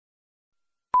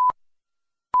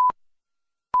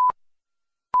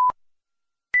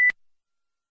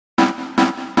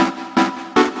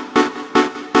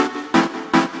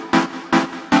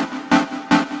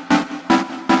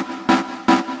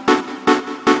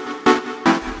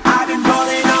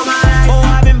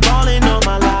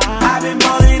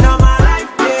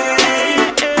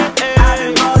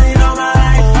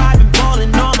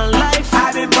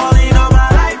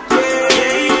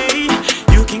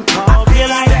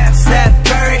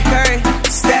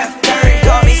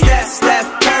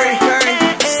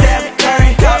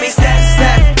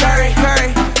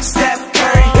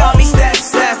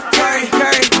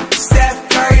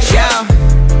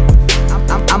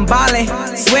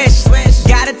swish.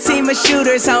 Got a team of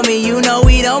shooters, homie, you know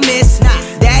we don't miss.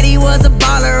 Daddy was a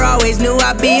baller, always knew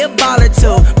I'd be a baller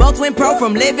too. Both went pro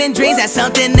from living dreams, that's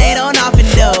something they don't often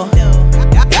do.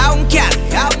 Out in Cali,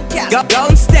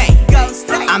 Golden State.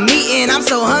 I'm eating, I'm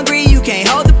so hungry, you can't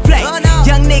hold the plate.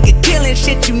 Young nigga killing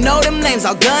shit, you know them names.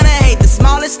 All gonna hate the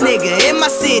smallest nigga in my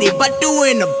city, but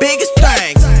doing the biggest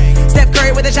things. Steph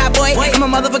Curry with a shot, boy, I'm a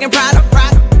motherfucking problem.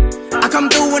 I come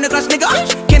through in the clutch, nigga,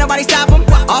 can't nobody stop him.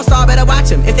 All-star, better watch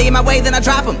him. If they in my way, then I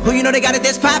drop him. Who you know they got it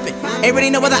this poppin'? Ain't really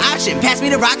no other option. Pass me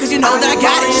the rock, cause you know that I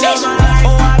got it. Sheesh.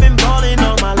 Oh, I've been ballin'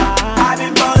 all my life. I've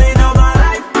been ballin' all my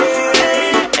life,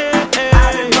 yeah.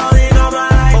 I've been ballin' all my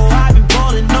life. Oh, I've been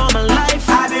ballin' all my life.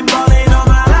 I've been ballin' all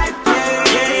my life,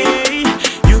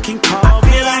 yeah. You can call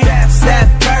me like Steph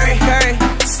Curry,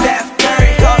 Steph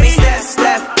Curry, call me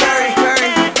Steph Curry,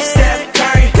 Steph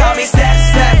Curry, call me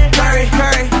Steph Curry,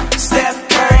 Steph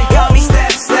Curry, call me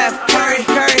Steph Curry,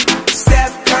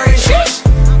 Steph Curry.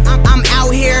 I'm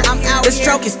out here, the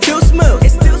stroke is too smooth.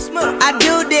 I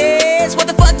do this, what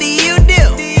the fuck do you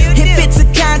do? If it's a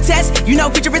contest, you know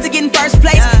future is getting first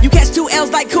place. You catch 2 L's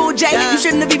like Cool J, you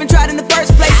shouldn't have even tried in the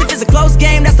first place. If it's a close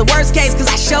game, that's the worst case, cause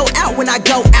I show out when I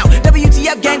go out.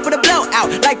 WTF gang for the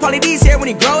blowout, like Pauly D's here when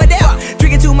he grow it out.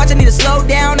 Drinking too much, I need to slow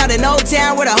down. Out in Old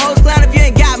Town where the hoes clown. If you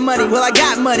ain't got money, well I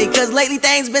got money, cause lately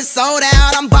things been sold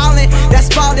out. I'm ballin', that's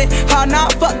ballin', oh nah,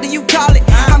 fuck do you call it?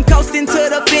 I'm coasting to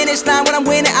the finish line, when I'm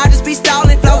winning I just be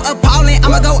stallin'. Flow appallin',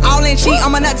 I'ma go all in. She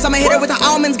on my nuts, I'ma hit her with the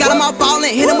almonds. Got them all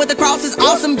fallin', hit him with the cross, is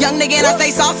awesome. Young nigga and I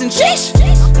stay saucin', sheesh.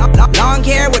 Long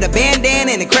hair with a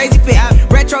bandana and a crazy fit.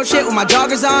 Retro shit with my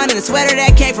joggers on and a sweater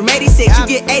that came from 86. You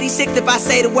get 86 if I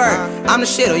say the word. I'm the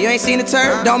shitter, you ain't seen the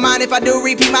turd? Don't mind if I do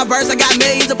repeat my verse, I got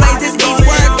millions of plays, this easy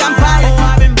work. I'm